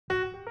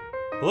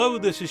Hello,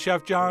 this is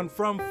Chef John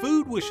from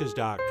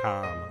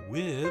foodwishes.com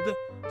with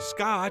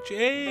Scotch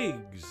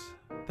eggs.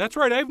 That's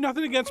right, I have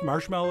nothing against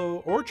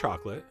marshmallow or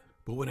chocolate,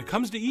 but when it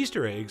comes to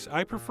Easter eggs,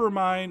 I prefer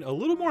mine a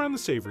little more on the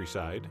savory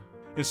side.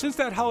 And since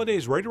that holiday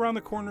is right around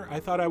the corner, I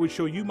thought I would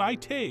show you my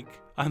take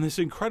on this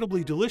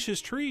incredibly delicious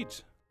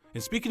treat.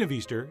 And speaking of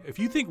Easter, if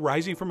you think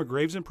rising from a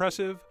grave's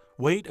impressive,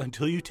 wait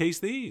until you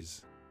taste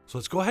these. So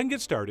let's go ahead and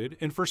get started.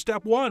 And for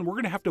step one, we're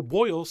going to have to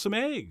boil some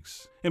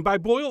eggs. And by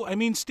boil, I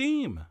mean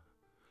steam.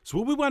 So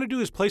what we want to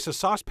do is place a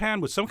saucepan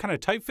with some kind of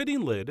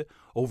tight-fitting lid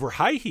over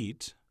high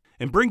heat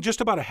and bring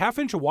just about a ½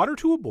 inch of water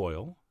to a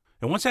boil.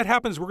 And once that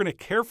happens, we're going to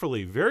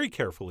carefully, very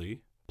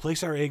carefully,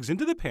 place our eggs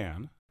into the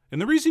pan. And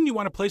the reason you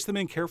want to place them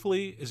in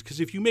carefully is because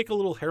if you make a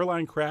little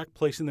hairline crack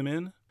placing them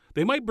in,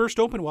 they might burst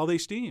open while they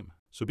steam.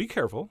 So be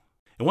careful.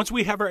 And once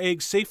we have our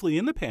eggs safely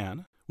in the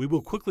pan, we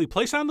will quickly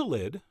place on the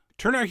lid,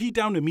 turn our heat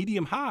down to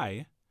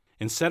medium-high,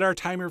 and set our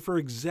timer for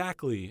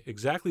exactly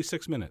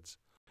 6 minutes.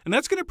 And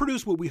that's going to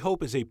produce what we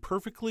hope is a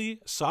perfectly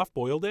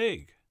soft-boiled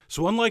egg.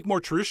 So unlike more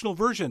traditional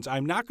versions,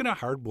 I'm not going to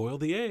hard-boil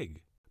the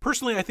egg.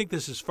 Personally, I think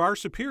this is far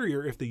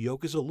superior if the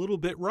yolk is a little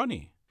bit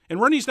runny.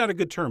 And runny's not a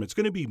good term, it's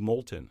going to be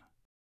molten.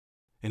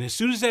 And as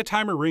soon as that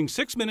timer rings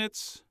 6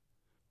 minutes,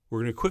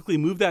 we're going to quickly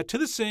move that to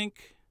the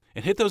sink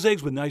and hit those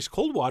eggs with nice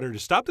cold water to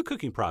stop the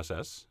cooking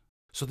process.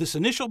 So this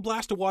initial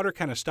blast of water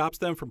kind of stops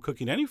them from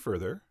cooking any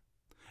further.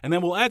 And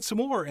then we'll add some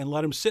more and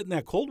let them sit in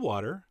that cold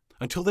water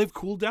until they've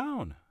cooled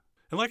down.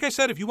 And like I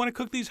said, if you want to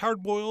cook these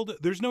hard-boiled,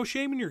 there's no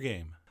shame in your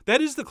game. That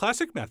is the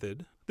classic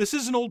method. This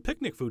is an old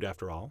picnic food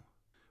after all.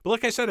 But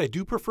like I said, I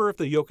do prefer if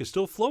the yolk is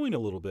still flowing a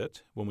little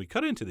bit when we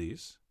cut into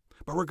these.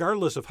 But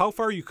regardless of how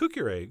far you cook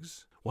your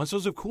eggs, once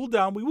those have cooled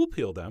down, we will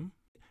peel them.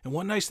 And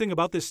one nice thing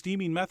about this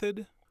steaming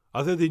method,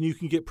 other than you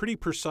can get pretty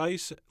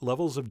precise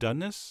levels of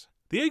doneness,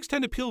 the eggs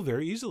tend to peel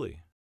very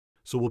easily.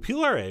 So we'll peel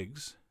our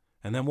eggs,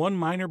 and then one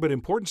minor but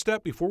important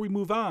step before we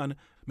move on,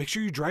 make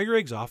sure you dry your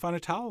eggs off on a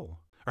towel.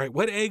 All right,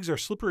 wet eggs are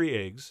slippery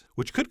eggs,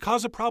 which could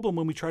cause a problem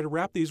when we try to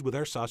wrap these with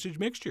our sausage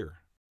mixture.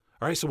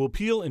 All right, so we'll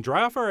peel and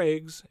dry off our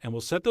eggs, and we'll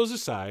set those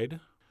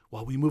aside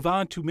while we move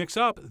on to mix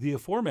up the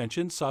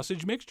aforementioned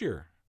sausage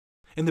mixture.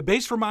 And the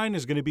base for mine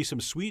is going to be some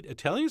sweet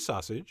Italian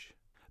sausage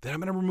that I'm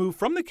going to remove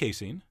from the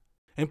casing.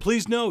 And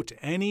please note,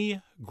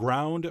 any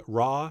ground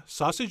raw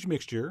sausage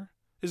mixture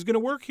is going to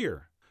work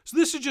here. So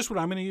this is just what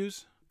I'm going to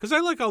use, because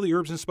I like all the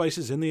herbs and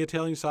spices in the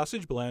Italian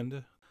sausage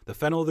blend, the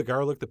fennel, the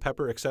garlic, the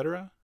pepper,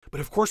 etc. But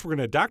of course, we're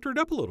going to doctor it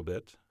up a little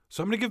bit.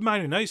 So I'm going to give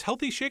mine a nice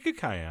healthy shake of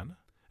cayenne.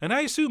 And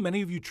I assume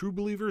many of you true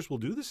believers will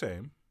do the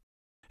same.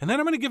 And then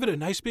I'm going to give it a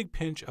nice big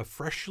pinch of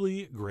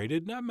freshly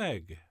grated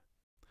nutmeg.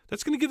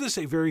 That's going to give this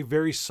a very,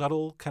 very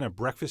subtle kind of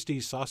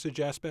breakfasty sausage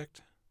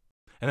aspect.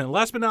 And then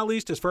last but not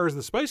least, as far as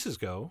the spices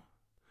go,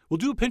 we'll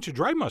do a pinch of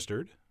dry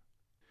mustard.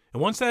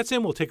 And once that's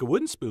in, we'll take a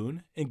wooden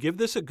spoon and give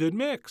this a good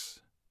mix.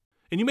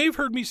 And you may have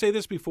heard me say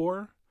this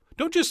before.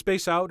 Don't just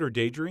space out or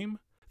daydream.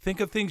 Think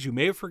of things you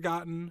may have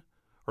forgotten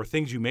or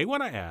things you may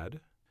want to add.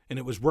 And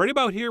it was right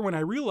about here when I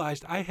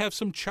realized I have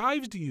some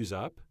chives to use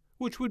up,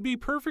 which would be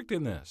perfect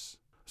in this.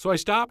 So I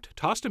stopped,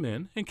 tossed them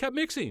in, and kept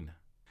mixing.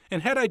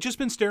 And had I just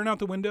been staring out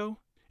the window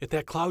at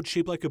that cloud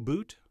shaped like a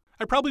boot,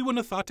 I probably wouldn't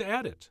have thought to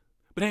add it.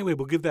 But anyway,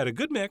 we'll give that a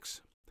good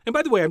mix. And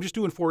by the way, I'm just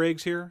doing 4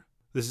 eggs here.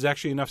 This is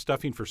actually enough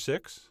stuffing for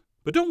 6.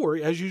 But don't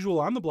worry, as usual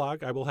on the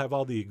blog, I will have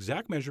all the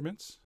exact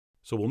measurements.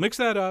 So we'll mix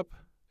that up.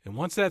 And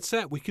once that's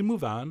set, we can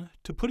move on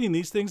to putting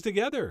these things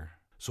together.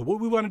 So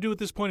what we want to do at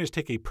this point is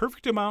take a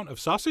perfect amount of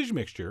sausage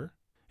mixture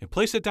and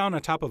place it down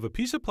on top of a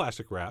piece of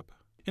plastic wrap.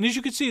 And as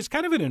you can see, it's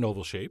kind of in an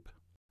oval shape.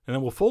 And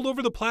then we'll fold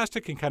over the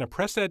plastic and kind of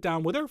press that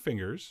down with our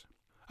fingers.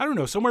 I don't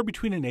know, somewhere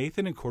between 1/8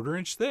 and 1/4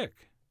 inch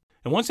thick.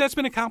 And once that's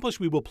been accomplished,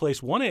 we will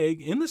place 1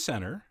 egg in the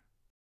center.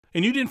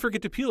 And you didn't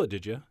forget to peel it,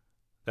 did you?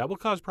 That will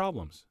cause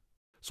problems.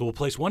 So we'll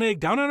place 1 egg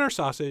down on our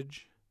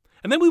sausage.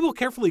 And then we will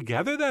carefully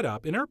gather that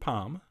up in our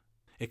palm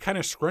and kind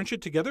of scrunch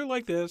it together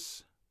like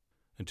this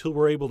until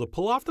we're able to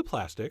pull off the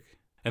plastic.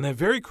 And then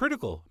very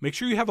critical, make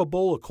sure you have a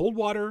bowl of cold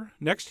water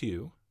next to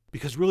you,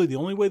 because really the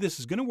only way this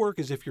is going to work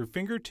is if your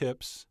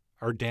fingertips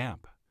are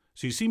damp.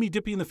 So you see me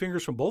dipping the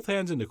fingers from both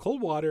hands into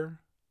cold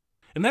water,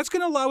 and that's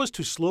going to allow us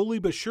to slowly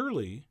but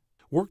surely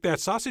work that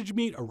sausage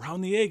meat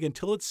around the egg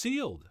until it's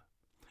sealed.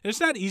 And it's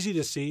not easy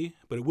to see,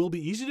 but it will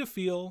be easy to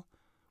feel.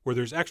 Where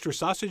there's extra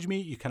sausage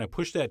meat, you kind of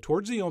push that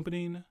towards the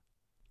opening.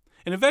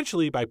 And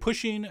eventually, by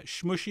pushing,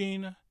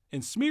 smushing,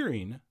 and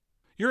smearing,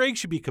 your egg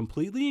should be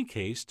completely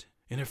encased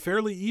in a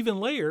fairly even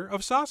layer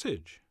of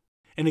sausage.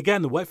 And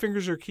again, the wet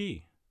fingers are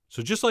key.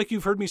 So just like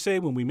you've heard me say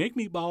when we make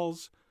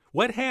meatballs,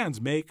 wet hands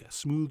make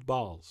smooth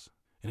balls.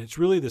 And it's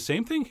really the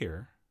same thing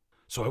here.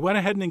 So I went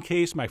ahead and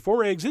encased my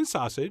 4 eggs in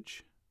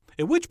sausage,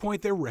 at which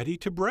point they're ready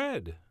to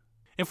bread.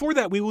 And for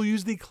that, we will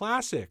use the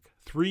classic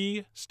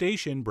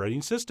 3-station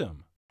breading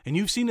system. And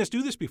you've seen us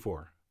do this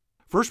before.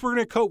 First, we're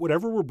going to coat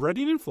whatever we're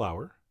breading in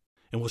flour,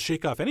 and we'll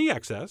shake off any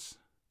excess.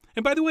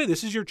 And by the way,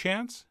 this is your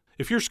chance.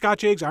 If your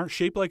Scotch eggs aren't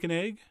shaped like an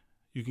egg,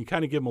 you can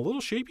kind of give them a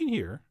little shaping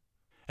here.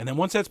 And then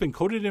once that's been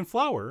coated in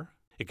flour,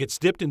 it gets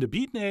dipped into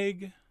beaten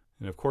egg,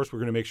 And of course, we're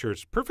going to make sure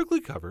it's perfectly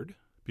covered.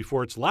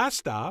 Before its last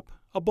stop,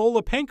 a bowl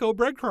of panko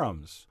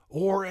breadcrumbs,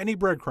 or any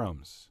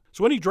breadcrumbs.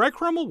 So any dry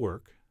crumb will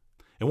work.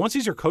 And once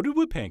these are coated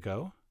with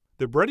panko,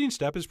 the breading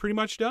step is pretty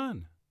much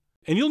done.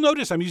 And you'll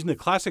notice I'm using the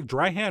classic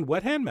dry hand,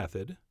 wet hand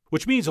method,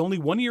 which means only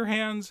one of your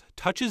hands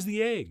touches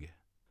the egg.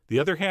 The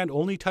other hand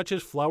only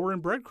touches flour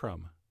and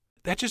breadcrumb.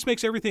 That just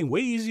makes everything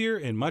way easier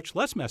and much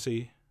less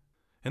messy.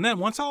 And then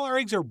once all our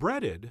eggs are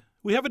breaded,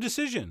 we have a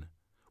decision.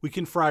 We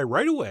can fry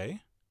right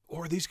away,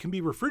 or these can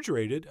be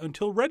refrigerated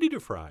until ready to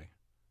fry.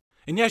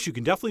 And yes, you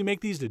can definitely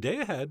make these the day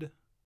ahead.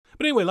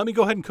 But anyway, let me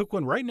go ahead and cook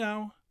one right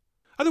now.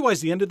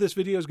 Otherwise, the end of this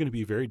video is going to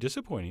be very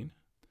disappointing.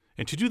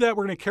 And to do that,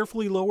 we're going to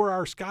carefully lower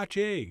our Scotch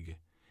egg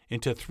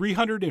into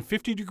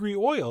 350-degree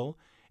oil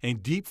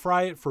and deep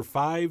fry it for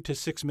 5 to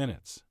 6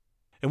 minutes.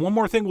 And one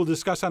more thing we'll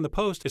discuss on the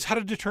post is how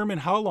to determine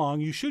how long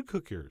you should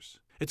cook yours.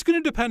 It's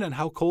going to depend on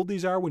how cold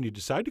these are when you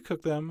decide to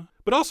cook them,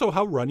 but also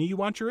how runny you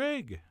want your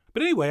egg.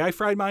 But anyway, I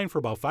fried mine for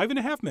about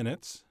 5.5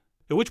 minutes,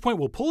 at which point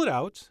we'll pull it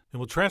out and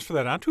we'll transfer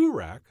that onto a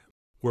rack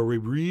where we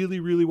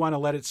really want to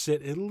let it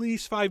sit at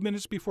least 5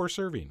 minutes before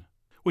serving,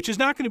 which is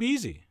not going to be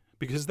easy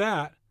because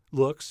that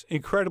looks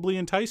incredibly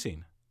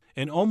enticing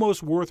and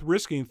almost worth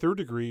risking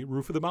third-degree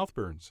roof-of-the-mouth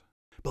burns.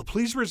 But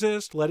please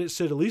resist, let it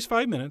sit at least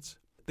 5 minutes.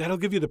 That'll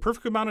give you the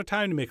perfect amount of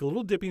time to make a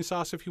little dipping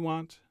sauce if you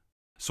want.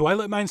 So I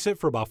let mine sit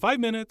for about 5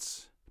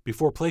 minutes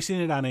before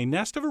placing it on a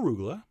nest of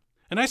arugula,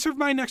 and I served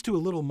mine next to a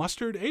little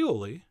mustard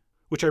aioli,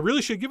 which I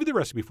really should give you the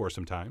recipe for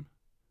sometime.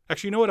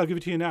 Actually, you know what? I'll give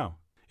it to you now.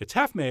 It's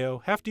half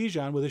mayo, half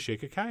Dijon with a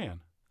shake of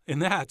cayenne.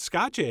 And that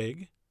Scotch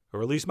egg,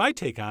 or at least my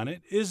take on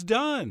it, is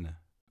done.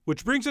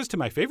 Which brings us to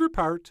my favorite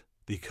part,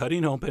 the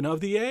cutting open of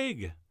the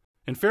egg.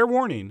 And fair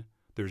warning,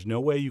 there's no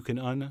way you can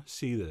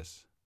unsee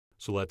this.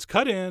 So let's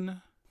cut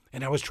in.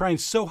 And I was trying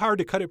so hard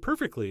to cut it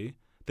perfectly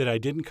that I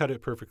didn't cut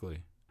it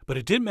perfectly. But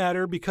it didn't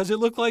matter because it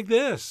looked like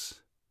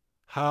this.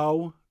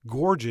 How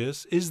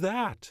gorgeous is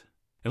that?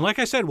 And like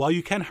I said, while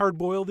you can hard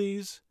boil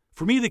these,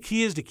 for me the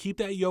key is to keep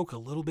that yolk a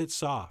little bit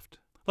soft.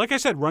 Like I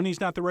said,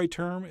 runny's not the right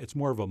term. It's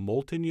more of a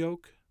molten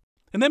yolk.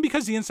 And then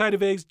because the inside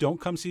of eggs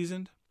don't come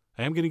seasoned,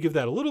 I am going to give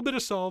that a little bit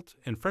of salt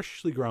and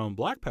freshly ground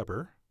black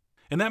pepper.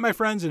 And that, my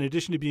friends, in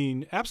addition to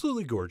being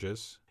absolutely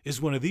gorgeous,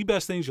 is one of the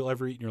best things you'll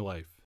ever eat in your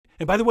life.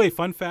 And by the way,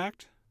 fun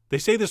fact, they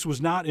say this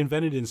was not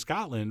invented in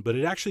Scotland, but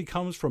it actually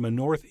comes from a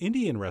North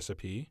Indian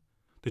recipe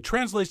that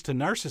translates to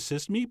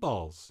narcissist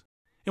meatballs.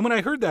 And when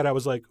I heard that, I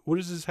was like, what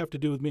does this have to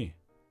do with me?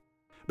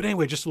 But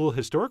anyway, just a little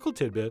historical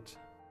tidbit.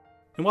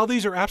 And while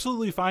these are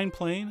absolutely fine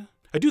plain,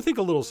 I do think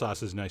a little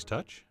sauce is a nice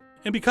touch.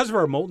 And because of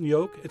our molten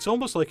yolk, it's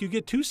almost like you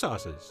get two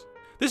sauces.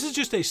 This is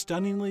just a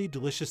stunningly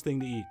delicious thing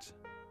to eat.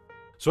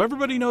 So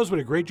everybody knows what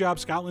a great job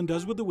Scotland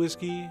does with the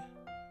whiskey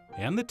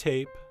and the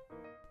tape.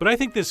 But I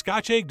think this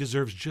Scotch egg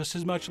deserves just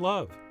as much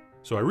love.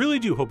 So I really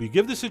do hope you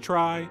give this a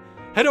try.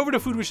 Head over to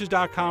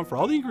foodwishes.com for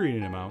all the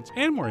ingredient amounts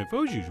and more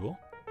info as usual.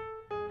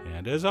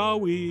 And as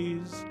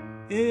always,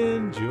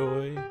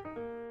 enjoy.